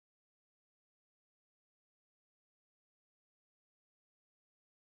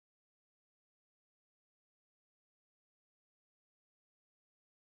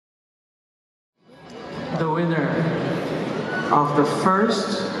winner of the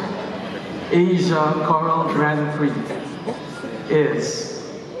first Asia Choral Grand Prix is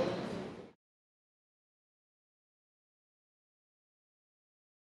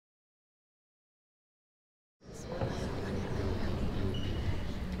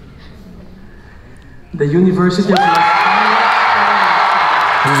the University of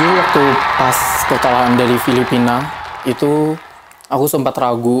Jujur waktu pas kekalahan dari Filipina itu aku sempat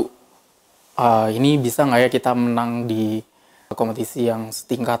ragu, ini bisa nggak ya kita menang di kompetisi yang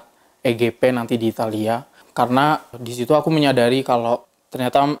setingkat EGP nanti di Italia. Karena di situ aku menyadari kalau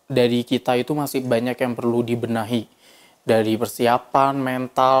ternyata dari kita itu masih banyak yang perlu dibenahi. Dari persiapan,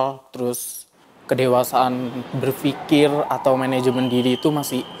 mental, terus kedewasaan berpikir atau manajemen diri itu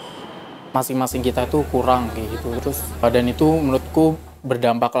masih masing-masing kita itu kurang kayak gitu. Terus dan itu menurutku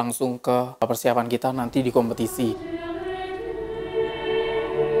berdampak langsung ke persiapan kita nanti di kompetisi.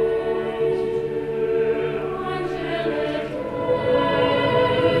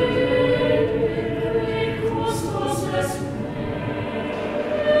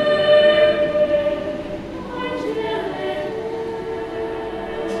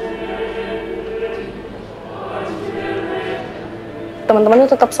 Teman-teman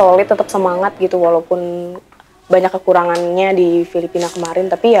itu tetap solid, tetap semangat gitu walaupun banyak kekurangannya di Filipina kemarin,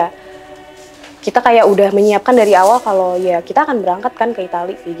 tapi ya kita kayak udah menyiapkan dari awal kalau ya kita akan berangkat kan ke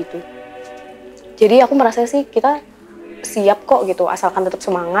Italia kayak gitu. Jadi aku merasa sih kita siap kok gitu, asalkan tetap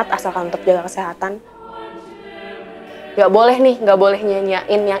semangat, asalkan tetap jaga kesehatan. Nggak boleh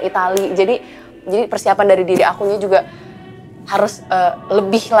nyanyain yang Italia. Jadi persiapan dari diri akunya juga harus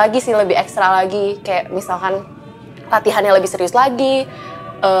lebih lagi sih, lebih ekstra lagi. Kayak misalkan latihannya lebih serius lagi,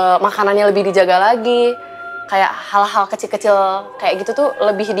 makanannya lebih dijaga lagi. Kayak hal-hal kecil-kecil kayak gitu tuh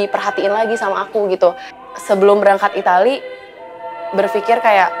lebih diperhatiin lagi sama aku gitu. Sebelum berangkat Italia, berpikir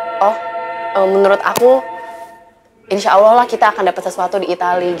kayak, menurut aku, insya Allah lah kita akan dapat sesuatu di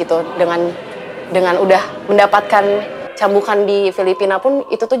Italia gitu. Dengan udah mendapatkan cambukan di Filipina pun,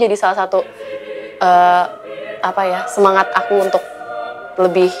 itu tuh jadi salah satu semangat aku untuk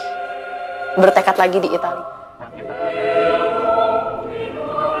lebih bertekad lagi di Italia.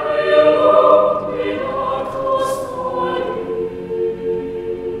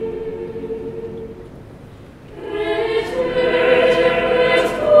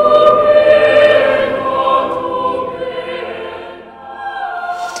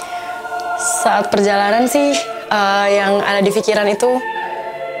 Saat perjalanan sih yang ada di pikiran itu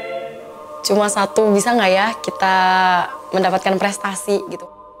cuma satu, bisa nggak ya kita mendapatkan prestasi gitu.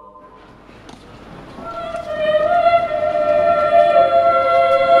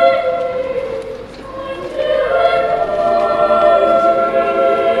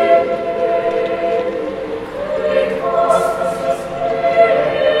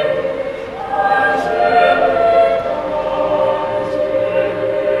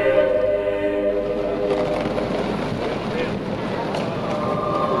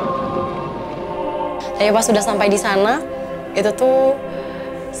 Tapi pas sudah sampai di sana, itu tuh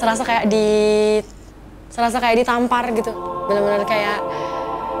serasa kayak ditampar gitu. Benar-benar kayak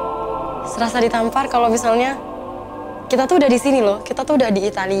serasa ditampar kalau misalnya kita tuh udah di sini loh, kita tuh udah di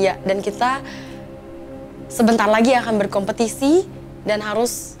Italia dan kita sebentar lagi akan berkompetisi dan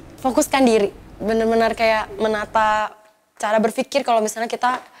harus fokuskan diri. Benar-benar kayak menata cara berpikir kalau misalnya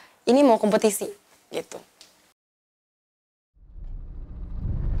kita ini mau kompetisi gitu.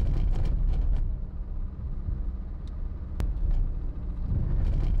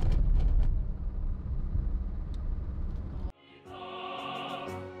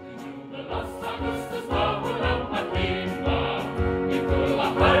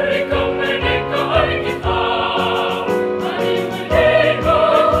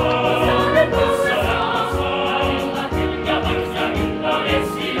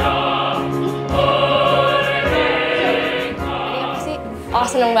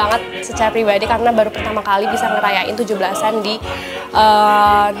 Seneng banget secara pribadi karena baru pertama kali bisa ngerayain 17-an di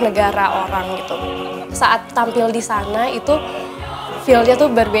negara orang gitu. Saat tampil di sana itu feel-nya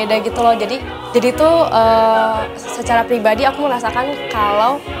tuh berbeda gitu loh. Jadi tuh secara pribadi aku merasakan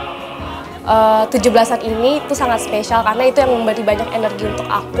kalau 17-an ini tuh sangat spesial karena itu yang memberi banyak energi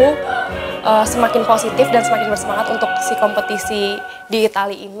untuk aku semakin positif dan semakin bersemangat untuk si kompetisi di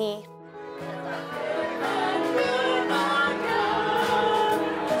Italia ini.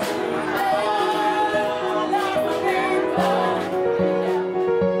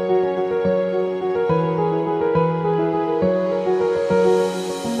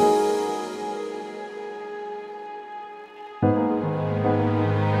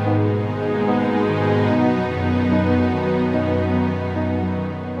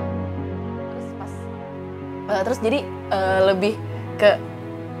 jadi lebih ke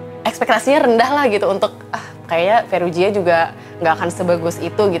ekspektasinya rendah lah gitu untuk kayaknya Perugia juga nggak akan sebagus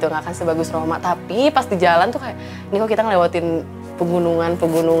itu gitu, nggak akan sebagus Roma. Tapi pas di jalan tuh kayak ini kok kita ngelewatin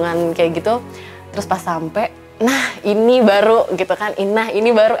pegunungan kayak gitu, terus pas sampai nah ini baru gitu kan, nah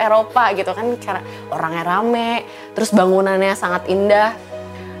ini baru Eropa gitu kan, karena orangnya rame, terus bangunannya sangat indah,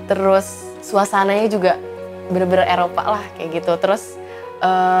 terus suasananya juga bener-bener Eropa lah kayak gitu. Terus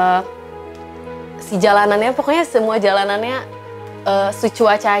si jalanannya, pokoknya semua jalanannya, si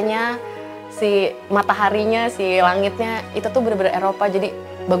cuacanya, si mataharinya, si langitnya, itu tuh bener-bener Eropa. Jadi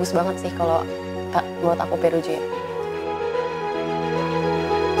bagus banget sih kalau menurut aku Perugia.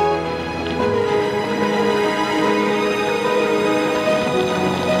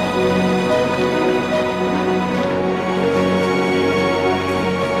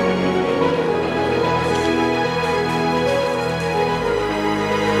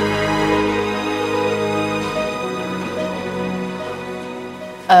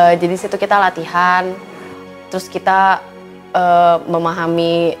 Jadi situ kita latihan, terus kita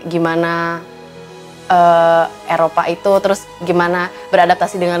memahami gimana Eropa itu, terus gimana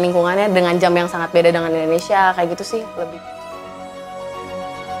beradaptasi dengan lingkungannya dengan jam yang sangat beda dengan Indonesia, kayak gitu sih lebih.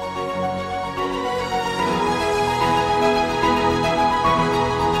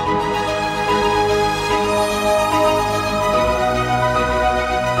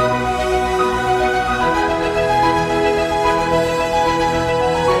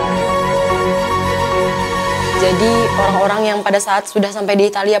 Jadi orang-orang yang pada saat sudah sampai di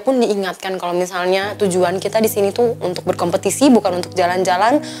Italia pun diingatkan kalau misalnya tujuan kita di sini tuh untuk berkompetisi, bukan untuk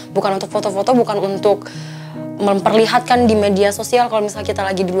jalan-jalan, bukan untuk foto-foto, bukan untuk memperlihatkan di media sosial kalau misalnya kita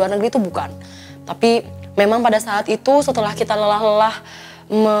lagi di luar negeri, itu bukan. Tapi memang pada saat itu setelah kita lelah-lelah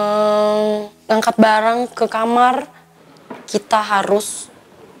mengangkat barang ke kamar, kita harus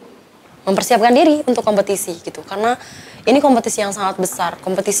mempersiapkan diri untuk kompetisi gitu. Karena ini kompetisi yang sangat besar,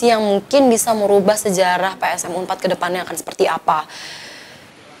 kompetisi yang mungkin bisa merubah sejarah PSM Unpad ke depannya akan seperti apa.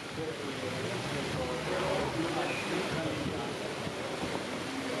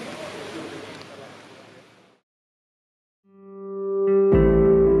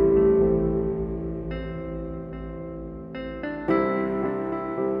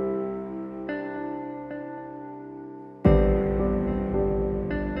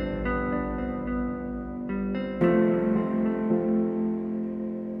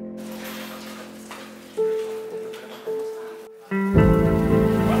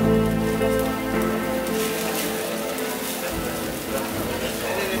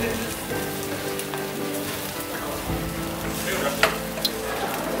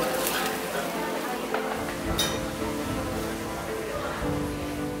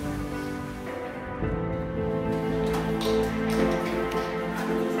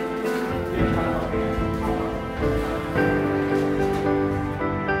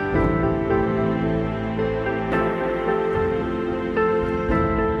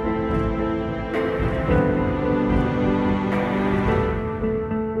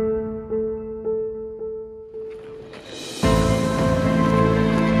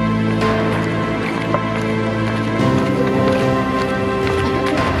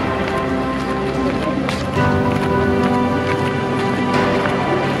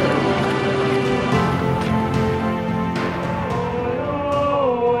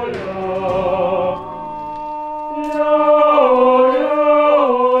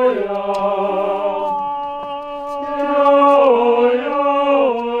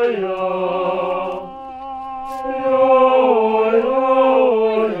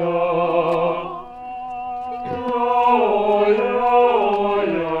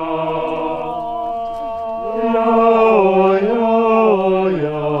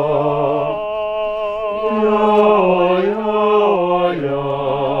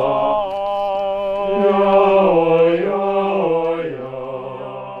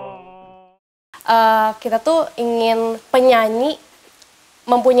 Kita tuh ingin penyanyi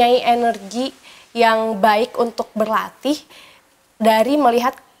mempunyai energi yang baik untuk berlatih dari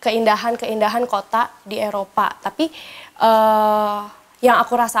melihat keindahan-keindahan kota di Eropa. Tapi yang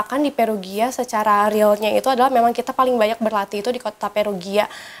aku rasakan di Perugia secara realnya itu adalah memang kita paling banyak berlatih itu di kota Perugia.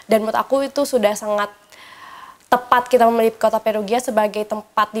 Dan menurut aku itu sudah sangat tepat kita memilih kota Perugia sebagai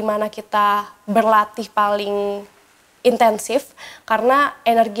tempat di mana kita berlatih paling intensif, karena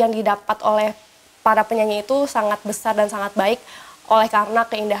energi yang didapat oleh para penyanyi itu sangat besar dan sangat baik oleh karena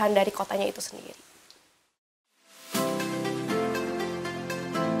keindahan dari kotanya itu sendiri.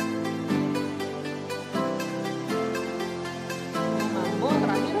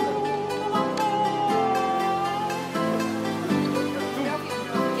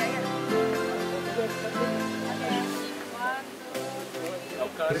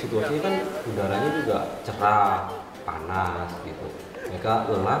 Tapi situasinya kan udaranya juga cerah, panas gitu. Mereka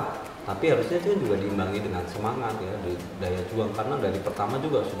lelah, tapi harusnya itu juga diimbangi dengan semangat ya, daya juang, karena dari pertama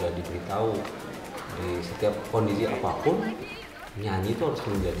juga sudah diberitahu di setiap kondisi apapun nyanyi itu harus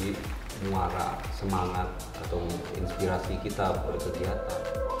menjadi muara semangat atau inspirasi kita berkegiatan.